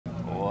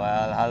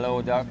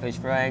Hello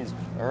DirtFish friends,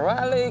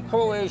 Rally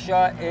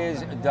Croatia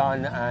is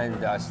done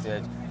and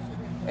dusted.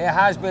 It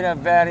has been a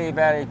very,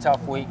 very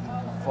tough week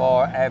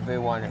for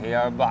everyone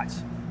here, but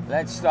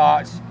let's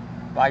start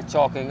by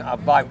talking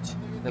about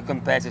the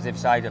competitive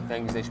side of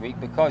things this week,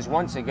 because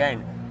once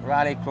again,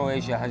 Rally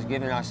Croatia has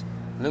given us,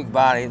 Luke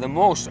Barry, the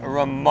most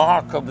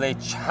remarkably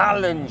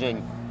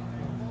challenging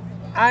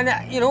and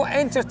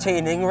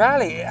entertaining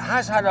rally. It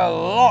has had a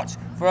lot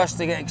for us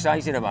to get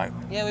excited about.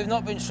 Yeah, we've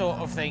not been short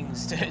of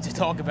things to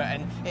talk about,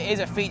 and it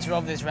is a feature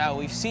of this rally.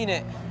 We've seen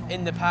it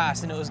in the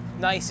past, and it was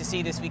nice to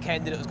see this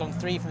weekend that it was gone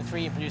 3 from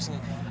 3 and producing.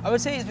 I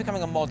would say it's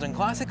becoming a modern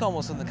classic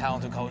almost on the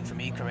calendar column for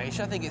me,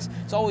 Croatia. I think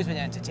it's always been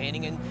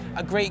entertaining and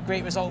a great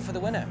result for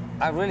the winner.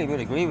 I really would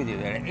agree with you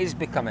there. It is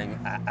becoming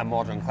a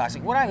modern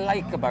classic. What I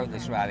like about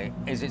this rally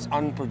is its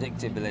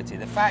unpredictability.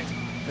 The fact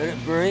that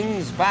it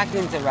brings back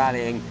into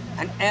rallying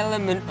an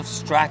element of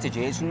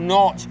strategy. It's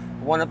not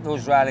one of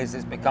those rallies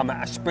that's become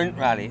a sprint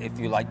rally, if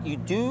you like. You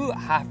do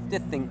have to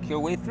think your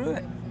way through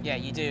it. Yeah,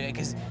 you do,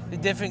 because the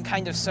different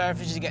kind of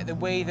surfaces you get, the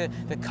way the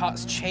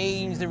cuts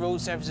change, the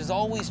road surfaces,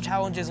 always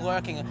challenges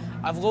lurking.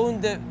 I've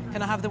loaned the,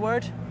 can I have the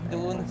word?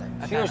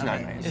 Yours now,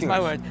 mate. It's my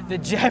word. The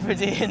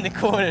jeopardy in the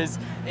corners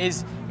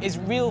is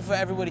real for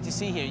everybody to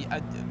see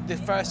here. The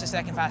first to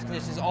second pass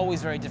conditions is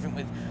always very different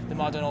with the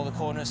mud on all the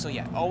corners, so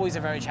yeah, always a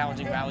very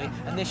challenging rally,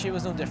 and this year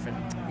was no different.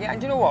 Yeah,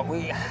 and you know what?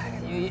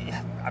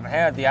 I've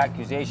heard the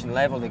accusation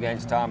levelled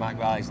against tarmac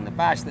rallies in the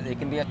past that they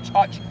can be a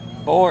touch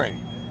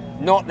boring.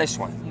 Not this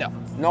one. No.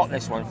 Not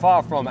this one.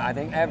 Far from it. I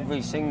think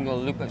every single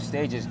loop of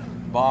stages,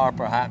 bar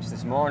perhaps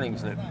this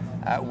morning's loop,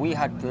 we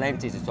had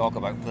plenty to talk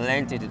about,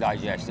 plenty to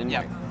digest, didn't we?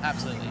 Yeah,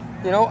 absolutely.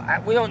 You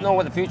know, we don't know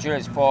what the future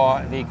is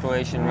for the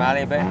Croatian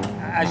rally, but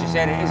as you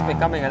said, it is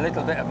becoming a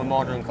little bit of a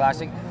modern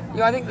classic. You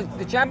know, I think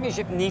the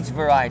championship needs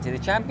variety. The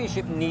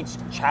championship needs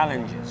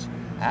challenges.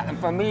 And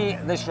for me,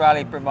 this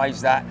rally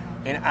provides that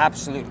in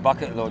absolute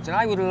bucket loads. And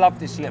I would love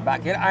to see it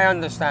back here. I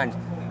understand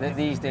that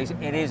these days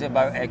it is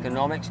about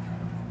economics.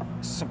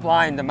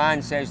 Supply and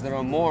demand says there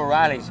are more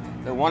rallies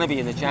that want to be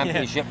in the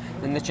championship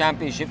than the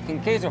championship can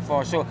cater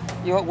for. So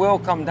it will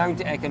come down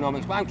to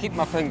economics, but I'm keeping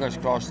my fingers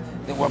crossed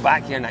that we're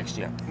back here next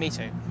year. Me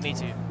too, me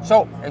too.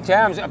 So in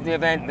terms of the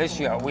event this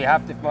year, we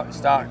have to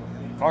start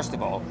first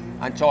of all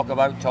and talk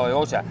about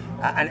Toyota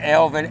and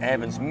Elfyn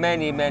Evans.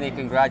 Many, many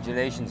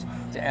congratulations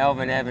to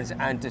Elfyn Evans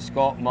and to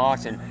Scott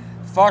Martin.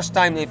 First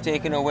time they've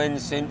taken a win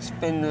since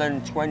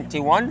Finland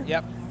 21.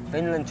 Yep.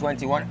 Finland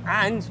 21,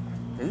 and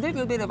a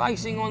little bit of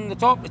icing on the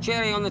top, the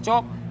cherry on the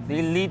top,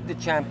 they lead the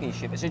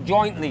championship. It's a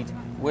joint lead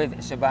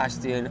with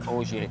Sebastian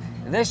Ogier.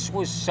 This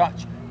was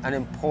such an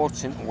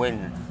important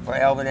win for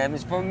Elfyn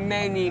Evans for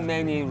many,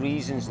 many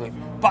reasons, Luke.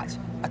 But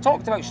I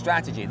talked about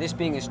strategy, this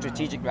being a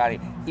strategic rally.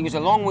 He was a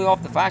long way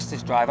off the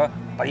fastest driver,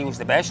 but he was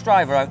the best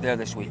driver out there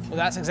this week. Well,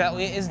 that's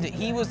exactly it, isn't it?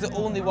 He was the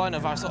only one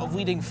of our sort of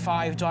leading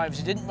 5 drivers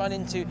who didn't run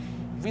into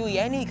really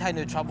any kind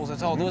of troubles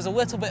at all. There was a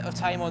little bit of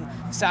time on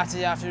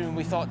Saturday afternoon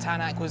we thought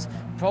Tanak was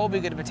probably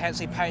going to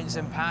potentially pounce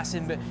and pass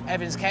him, but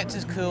Evans kept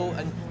his cool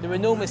and there were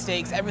no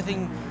mistakes.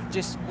 Everything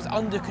just was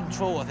under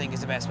control, I think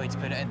is the best way to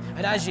put it.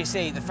 And as you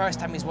say, the first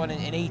time he's won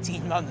in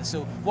 18 months,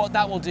 so what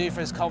that will do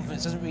for his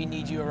confidence doesn't really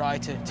need you or I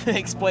to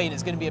explain.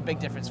 It's going to be a big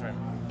difference for him.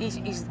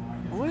 He's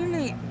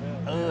really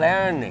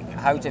learning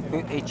how to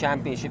put a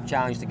championship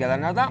challenge together.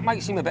 Now that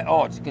might seem a bit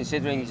odd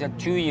considering he's had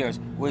 2 years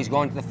where he's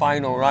gone to the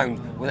final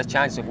round with a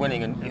chance of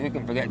winning, and who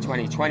can forget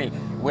 2020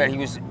 where he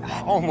was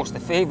almost the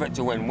favourite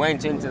to win,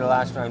 went into the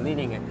last round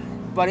leading it.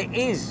 But it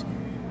is,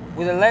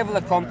 with a level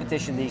of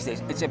competition these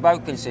days, it's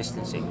about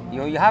consistency. You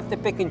know, you have to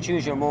pick and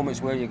choose your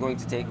moments where you're going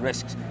to take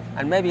risks,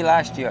 and maybe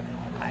last year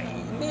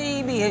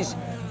maybe his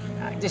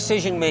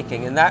decision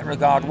making in that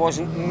regard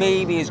wasn't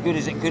maybe as good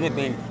as it could have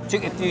been,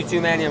 took a few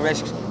too many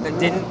risks that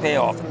didn't pay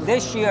off.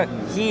 This year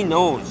he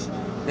knows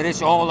that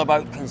it's all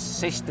about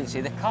consistency.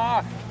 The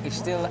car is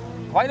still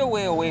quite a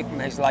way away from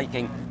his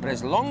liking, but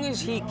as long as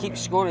he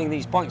keeps scoring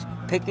these points,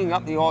 picking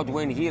up the odd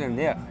win here and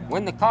there,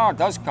 when the car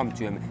does come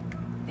to him,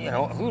 you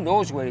know, who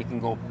knows where he can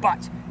go.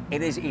 But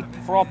it is a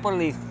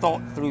properly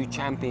thought through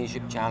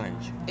championship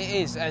challenge. It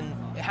is, and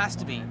it has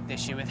to be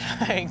this year with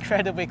how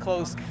incredibly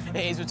close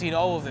it is between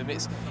all of them.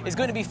 It's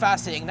going to be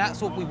fascinating.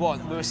 That's what we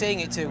want. We said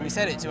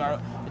it to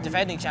our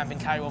defending champion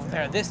Kari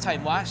Wolvenperra this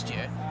time last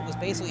year. It was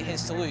basically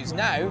his to lose.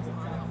 Now,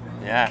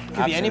 yeah, it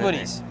could be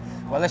anybody's.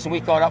 Well, listen,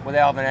 we caught up with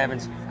Elfyn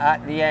Evans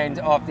at the end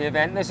of the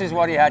event. This is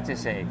what he had to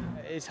say.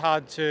 It's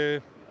hard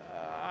to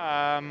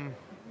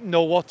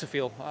know what to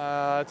feel,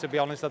 to be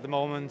honest, at the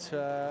moment.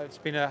 It's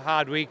been a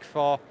hard week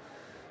for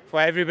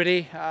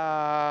everybody.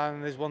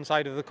 There's one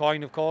side of the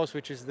coin, of course,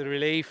 which is the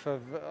relief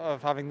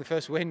of having the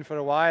first win for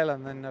a while,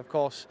 and then, of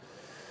course,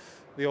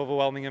 the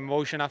overwhelming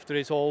emotion after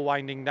it's all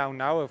winding down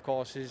now, of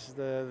course, is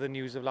the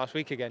news of last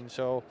week again.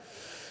 So,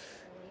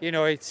 you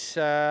know, it's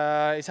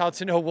hard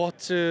to know what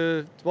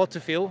to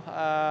feel.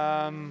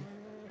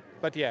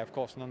 But yeah, of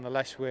course,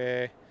 nonetheless,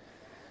 we're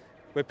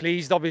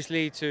pleased,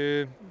 obviously,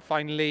 to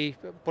finally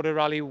put a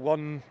Rally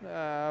 1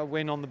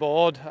 win on the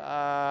board.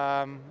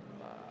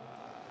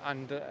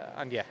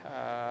 and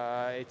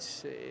yeah,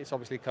 it's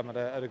obviously come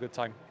at a good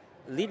time.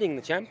 Leading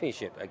the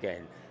championship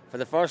again for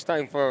the first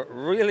time for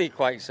really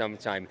quite some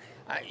time.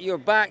 You're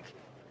back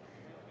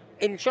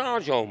in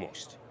charge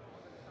almost.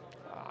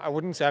 I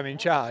wouldn't say I'm in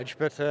charge,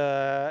 but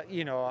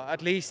you know,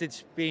 at least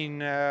it's been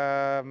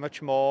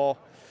much more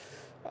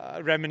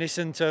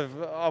reminiscent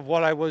of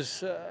what I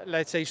was,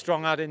 let's say,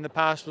 strong at in the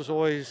past. Was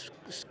always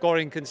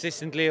scoring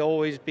consistently,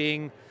 always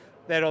being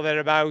there or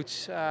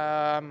thereabouts.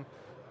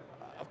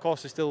 Of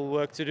course, there's still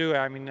work to do.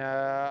 I mean,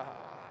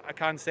 I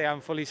can't say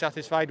I'm fully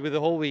satisfied with the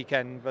whole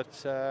weekend,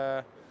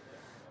 but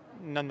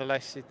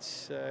nonetheless,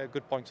 it's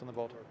good points on the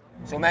board.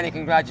 So many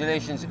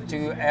congratulations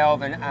to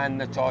Elvin and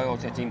the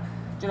Toyota team.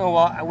 Do you know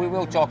what? We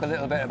will talk a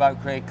little bit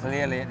about Craig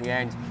clearly at the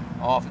end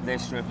of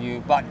this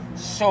review, but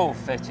so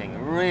fitting,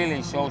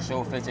 really so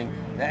fitting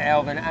that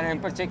Elvin, and in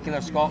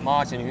particular Scott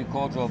Martin, who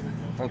co-drove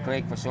for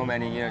Craig for so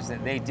many years,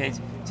 that they did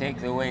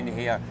take the win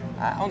here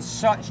on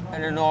such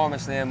an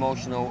enormously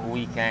emotional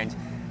weekend.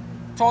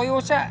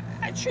 Toyota,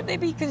 should they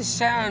be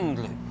concerned,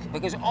 Luke?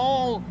 Because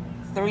all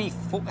three,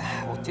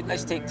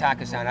 let's take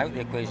Taka-san out of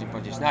the equation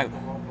for just now.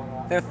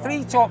 Their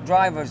three top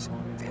drivers,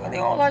 they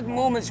all had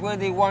moments where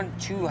they weren't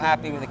too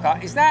happy with the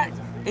car. Is that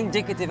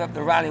indicative of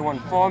the Rally 1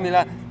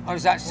 formula, or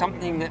is that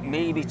something that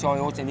maybe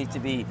Toyota need to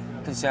be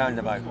concerned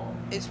about?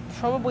 It's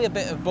probably a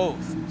bit of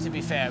both, to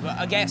be fair, but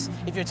I guess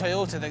if you're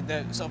Toyota,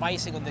 the sort of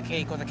icing on the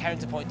cake or the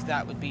counterpoint to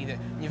that would be that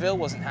Neville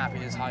wasn't happy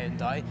with his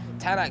Hyundai,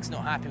 Tanak's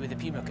not happy with the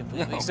Puma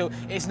completely, so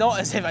it's not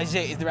as if, as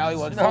you say, it's the Rally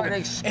 1 formula.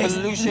 It's not an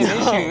exclusive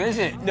issue, is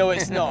it? No,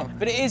 it's not.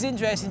 But it is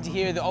interesting to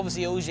hear that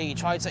obviously Ogier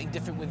tried something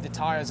different with the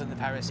tyres on the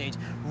power stage.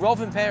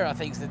 Rovanperä, I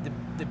think, is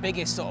the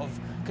biggest sort of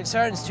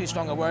concern's too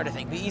strong a word, I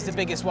think, but he's the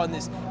biggest one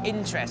that's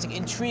interesting,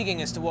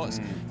 intriguing as to what's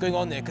going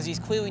on there, because he's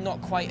clearly not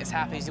quite as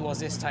happy as he was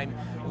this time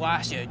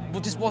last year,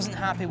 but just wasn't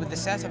happy with the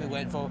setup he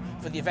went for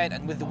the event,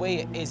 and with the way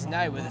it is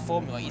now with the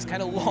formula, he's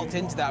kind of locked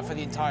into that for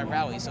the entire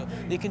rally, so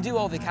they can do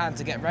all they can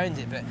to get around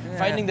it, but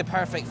finding the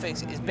perfect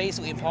fix is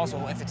basically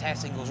impossible if the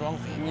testing goes wrong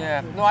for you.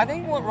 Yeah, no, I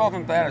think what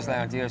Rovanperä's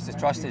learned here is to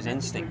trust his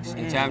instincts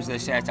in terms of the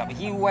setup.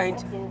 He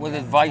went with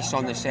advice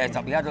on the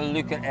setup. He had a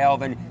look at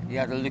Elvin, he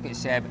had a look at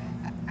Seb,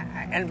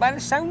 and by the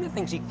sound of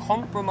things, he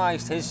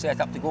compromised his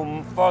setup to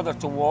go further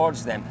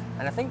towards them.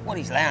 And I think what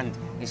he's learned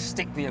is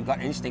stick with your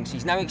gut instincts.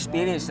 He's now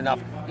experienced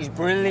enough, he's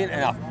brilliant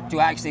enough to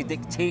actually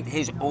dictate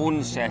his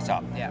own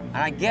setup. Yeah. And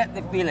I get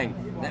the feeling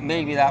that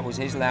maybe that was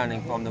his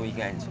learning from the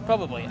weekend.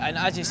 Probably, and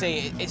as you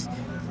say, it's,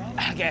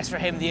 I guess for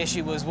him the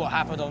issue was what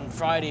happened on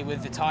Friday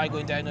with the tyre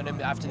going down on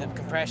him after the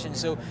compression.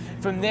 So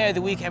from there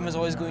the weekend was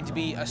always going to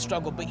be a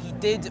struggle, but he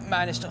did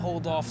manage to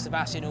hold off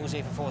Sebastian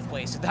Ogier for 4th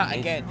place. So that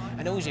again,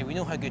 and Ogier, we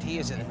know how good he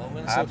is at the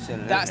moment. So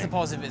absolutely, that's the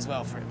positive as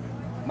well for him.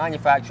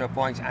 Manufacturer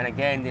points, and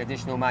again the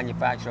additional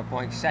manufacturer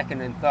points,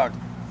 2nd and 3rd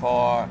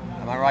for,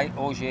 am I right,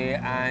 Ogier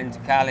and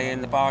Calais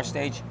in the power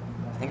stage?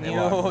 I think they were.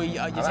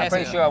 I'm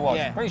pretty sure I was.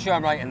 Yeah. Pretty sure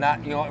I'm right in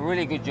that. You know, a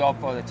really good job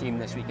for the team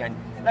this weekend.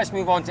 Let's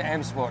move on to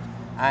M Sport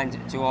and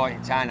to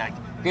Tanak.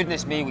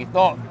 Goodness me, we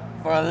thought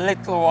for a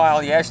little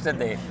while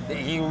yesterday that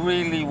he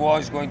really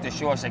was going to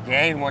show us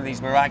again one of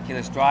these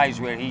miraculous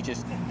drives where he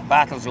just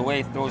battles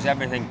away, throws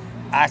everything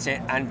at it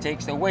and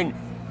takes the win.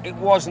 It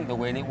wasn't the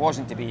win, it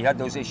wasn't to be. He had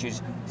those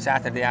issues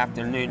Saturday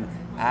afternoon.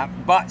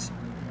 But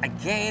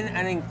again,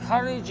 an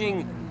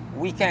encouraging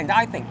weekend,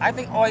 I think. I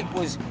think Oit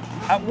was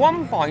at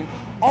one point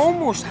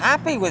almost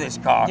happy with his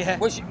car,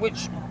 which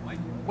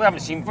we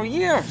haven't seen for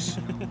years.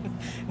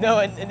 No,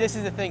 and this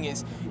is the thing,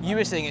 is you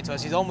were saying it to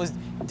us, he's almost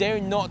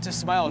daring not to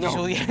smile to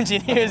show the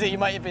engineers that you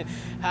might have been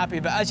happy.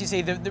 But as you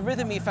say, the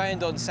rhythm he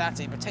found on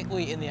Saturday,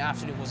 particularly in the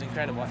afternoon, was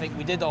incredible. I think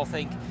we did all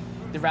think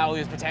the rally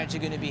was potentially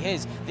going to be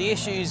his. The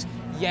issues,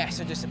 yes,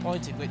 are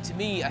disappointing, but to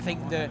me, I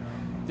think the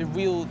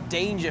real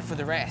danger for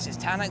the rest is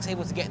Tanak's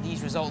able to get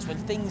these results when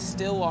things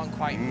still aren't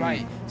quite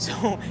right.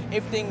 So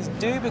if things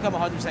do become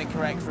 100%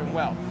 correct for him,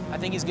 well, I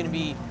think he's going to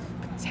be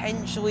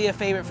potentially a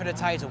favourite for the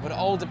title, but it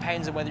all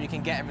depends on whether you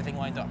can get everything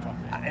lined up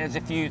properly. There's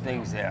a few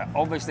things there.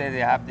 Obviously they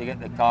have to get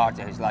the car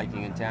to his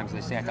liking in terms of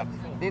the setup.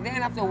 They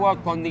then have to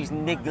work on these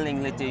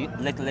niggling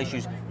little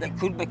issues that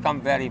could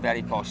become very,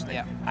 very costly.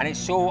 Yeah. And it's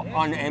so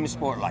un-M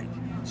Sport-like.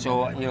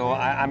 So, you know,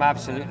 I'm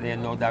absolutely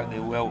in no doubt they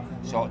will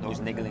sort those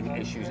niggling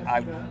issues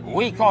out.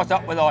 We caught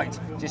up with Oit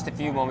just a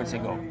few moments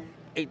ago.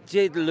 It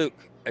did look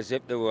as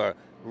if there were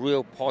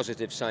real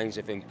positive signs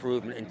of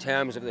improvement in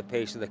terms of the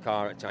pace of the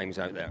car at times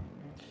out there.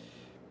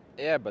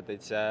 Yeah, but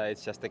it's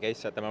just the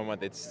case at the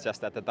moment. It's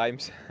just at the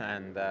times,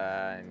 and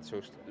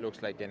it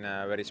looks like in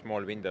a very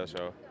small window.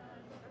 So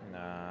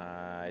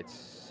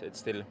it's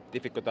still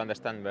difficult to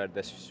understand where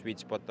the sweet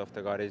spot of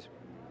the car is.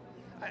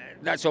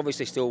 That's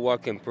obviously still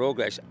work in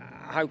progress.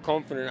 How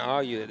confident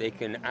are you that they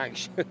can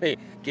actually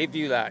give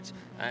you that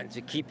and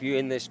to keep you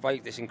in this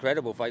fight, this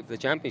incredible fight for the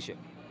championship?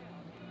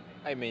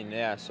 I mean,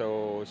 yeah,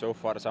 so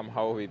far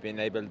somehow we've been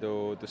able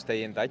to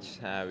stay in touch,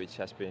 which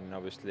has been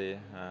obviously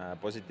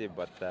positive,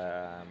 but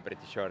I'm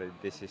pretty sure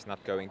this is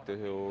not going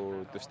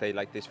to stay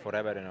like this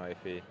forever, you know,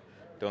 if we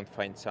don't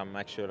find some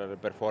actual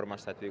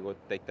performance that we would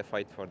take the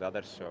fight for the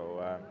others.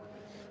 So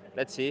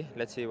let's see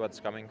what's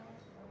coming.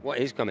 What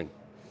is coming?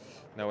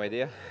 No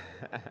idea.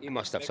 You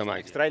must have some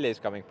idea. Australia is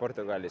coming,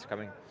 Portugal is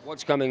coming.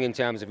 What's coming in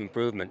terms of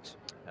improvements?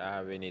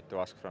 We need to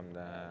ask from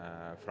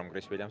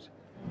Chris Williams.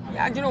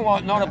 Yeah, and you know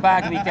what? Not a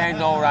bad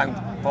weekend all round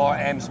for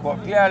M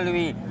Sport.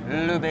 Pierre-Louis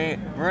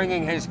Loubet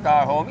bringing his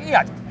car home. He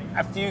had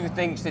a few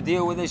things to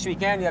deal with this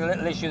weekend. He had a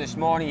little issue this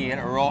morning. He hit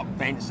a rock,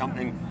 bent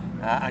something,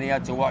 and he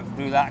had to work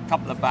through that. A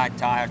couple of bad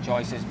tyre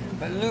choices.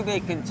 But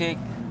Loubet can take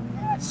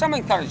some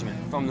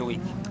encouragement from the week.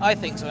 I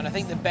think so, and I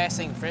think the best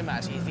thing for him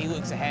actually, if he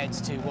looks ahead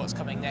to what's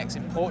coming next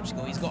in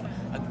Portugal, he's got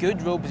a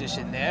good road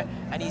position there,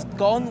 and he's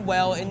gone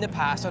well in the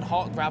past on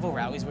hot gravel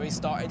rallies where he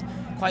started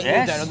quite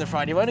low down on the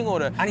Friday running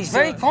order. And he's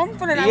very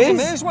confident. I was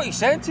amazed what he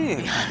said to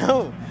you. I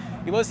know.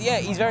 He was, yeah,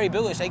 he's very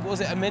bullish. Like,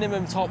 was it a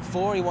minimum top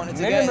 4 he wanted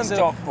to get? Minimum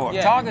top 4,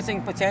 yeah.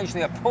 Targeting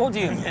potentially a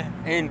podium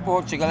in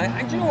Portugal.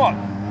 And you know what?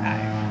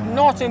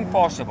 Not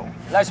impossible.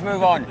 Let's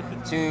move on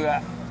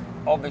to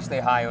obviously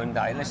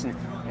Hyundai. Listen,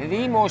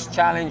 the most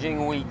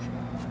challenging week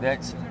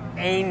that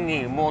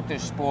any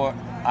motorsport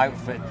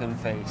outfit can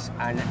face,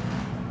 and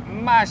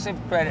massive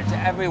credit to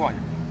everyone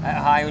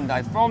at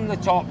Hyundai from the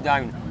top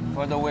down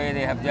for the way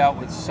they have dealt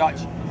with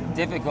such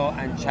difficult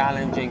and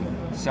challenging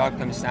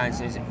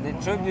circumstances. The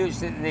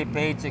tributes that they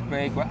paid to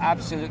Craig were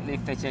absolutely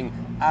fitting,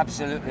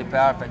 absolutely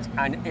perfect,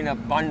 and in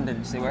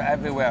abundance. They were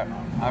everywhere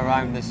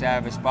around the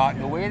service park.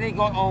 The way they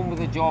got on with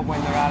the job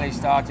when the rally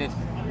started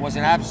was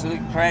an absolute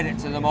credit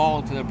to them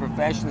all, to their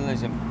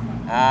professionalism.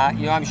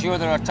 You know, I'm sure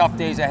there are tough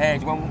days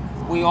ahead when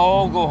we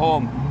all go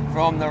home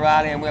from the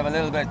rally and we have a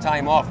little bit of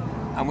time off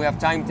and we have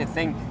time to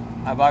think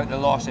about the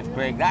loss of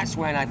Craig. That's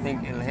when I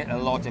think it'll hit a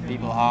lot of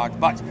people hard.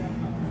 But,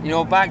 you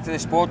know, back to the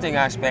sporting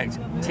aspect,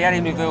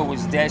 Thierry Neuville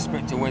was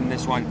desperate to win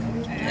this one.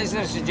 Is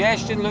there a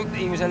suggestion, Luke, that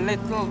he was a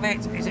little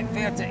bit, is it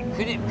fair to,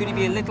 could he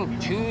be a little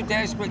too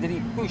desperate? Did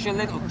he push a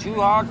little too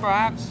hard,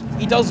 perhaps?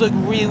 He does look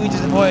really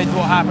disappointed with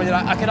what happened, and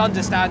I can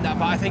understand that,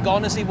 but I think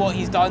honestly what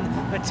he's done,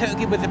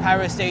 particularly with the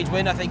Paris stage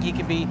win, I think he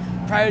can be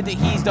proud that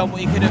he's done what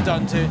he could have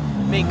done to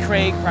make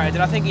Craig proud,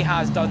 and I think he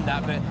has done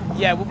that. But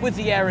yeah, with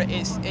the error, it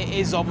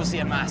is obviously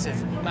a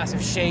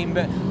massive shame,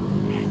 but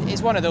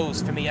it's one of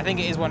those for me. I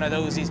think it is one of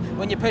those.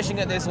 When you're pushing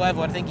at this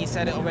level, I think he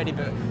said it already,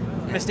 but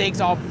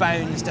mistakes are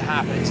bound to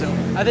happen. So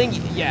I think,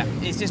 yeah,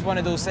 it's just one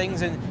of those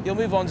things, and you'll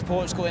move on to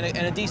Portugal in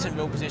a decent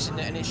road position,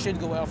 and it should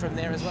go well from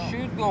there as well.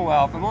 Should go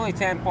well, from only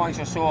 10 points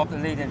or so off the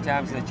lead in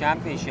terms of the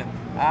championship.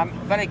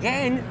 But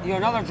again, you're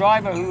another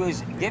driver who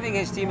is giving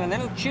his team a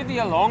little chivvy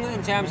along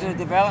in terms of the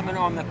development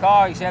on the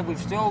car. He said, we've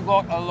still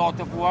got a lot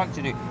of work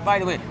to do. By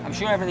the way, I'm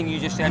sure everything you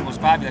just said was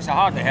fabulous. I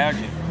hardly heard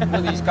you. Look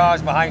at these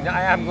cars behind.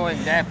 I am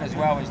going deaf as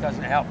well, which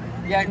doesn't help.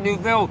 Yet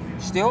Neuville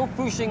still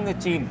pushing the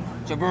team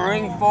to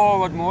bring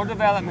forward more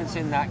developments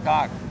in that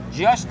car,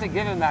 just to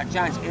give him that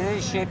chance. It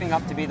is shaping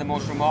up to be the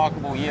most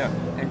remarkable year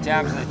in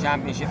terms of the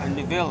championship, and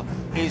Neuville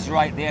is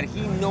right there.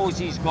 He knows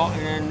he's got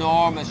an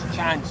enormous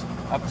chance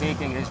of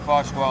taking his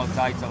first world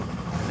title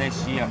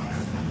this year.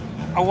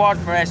 Award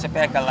for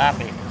Esa-Pekka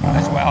Lappi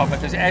as well,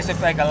 because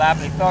Esa-Pekka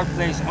Lappi, third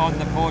place on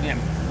the podium,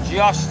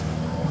 just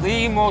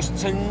the most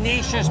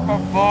tenacious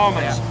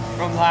performance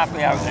from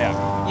Lappi out there.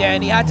 Yeah,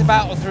 and he had to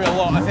battle through a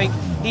lot. I think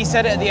he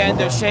said it at the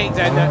end of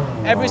Shakedown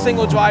that every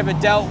single driver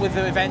dealt with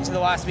the events of the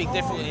last week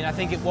differently, and I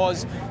think it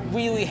was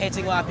really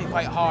hitting Lappi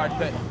quite hard.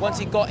 But once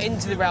he got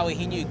into the rally,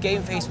 he knew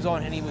game face was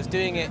on, and he was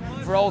doing it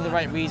for all the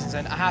right reasons.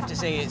 And I have to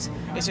say, it's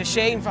a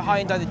shame for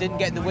Hyundai they didn't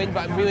get the win,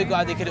 but I'm really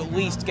glad they could at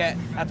least get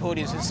a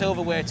podium and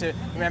silverware to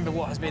remember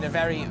what has been a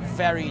very,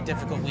 very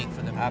difficult week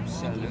for them.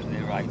 Absolutely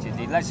right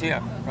indeed. Let's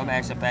hear from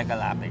Esa-Pekka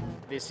Lappi.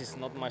 This is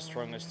not my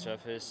strongest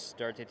surface,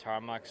 dirty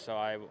tarmac, so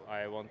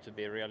I want to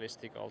be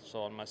realistic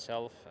also on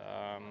myself.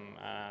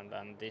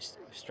 And this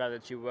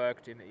strategy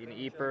worked in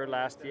Ypres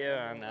last year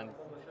and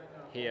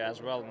here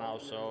as well now.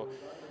 So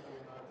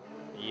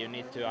you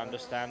need to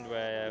understand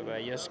where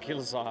your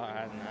skills are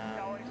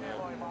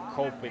and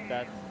cope with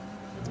that.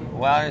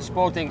 Well, in a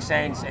sporting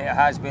sense, it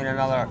has been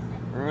another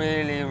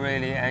really,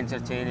 really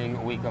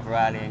entertaining week of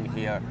rallying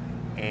here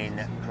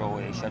in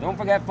Croatia. Don't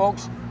forget,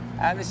 folks,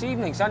 this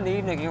evening, Sunday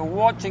evening, you're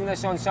watching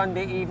this on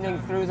Sunday evening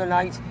through the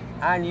night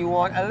and you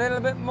want a little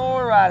bit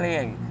more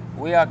rallying.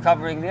 We are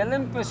covering the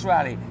Olympus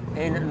Rally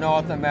in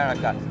North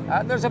America.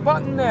 There's a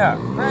button there.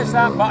 Press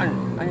that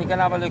button and you can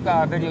have a look at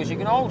our videos. You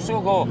can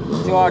also go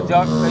to our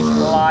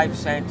DirtFish Live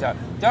Centre.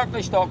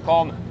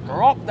 DirtFish.com,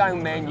 drop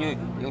down menu,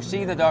 you'll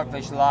see the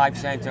DirtFish Live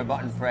Centre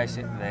button, press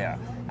it there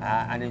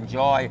and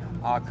enjoy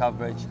our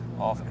coverage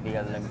of the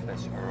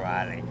Olympus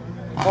Rally.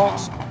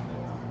 Folks,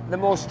 the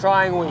most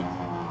trying week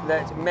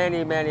that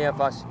many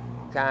of us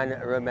can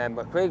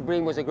remember. Craig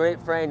Breen was a great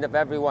friend of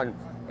everyone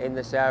in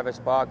the service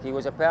park. He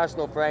was a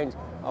personal friend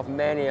of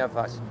many of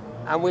us,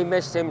 and we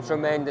missed him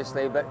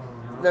tremendously, but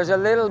there's a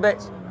little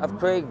bit of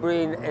Craig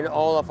Breen in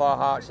all of our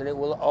hearts, and it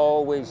will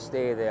always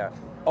stay there,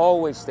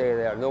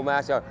 no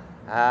matter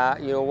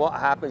you know what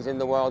happens in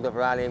the world of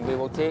rallying. We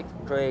will take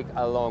Craig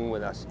along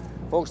with us.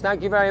 Folks,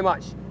 thank you very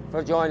much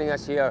for joining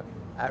us here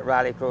at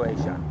Rally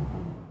Croatia.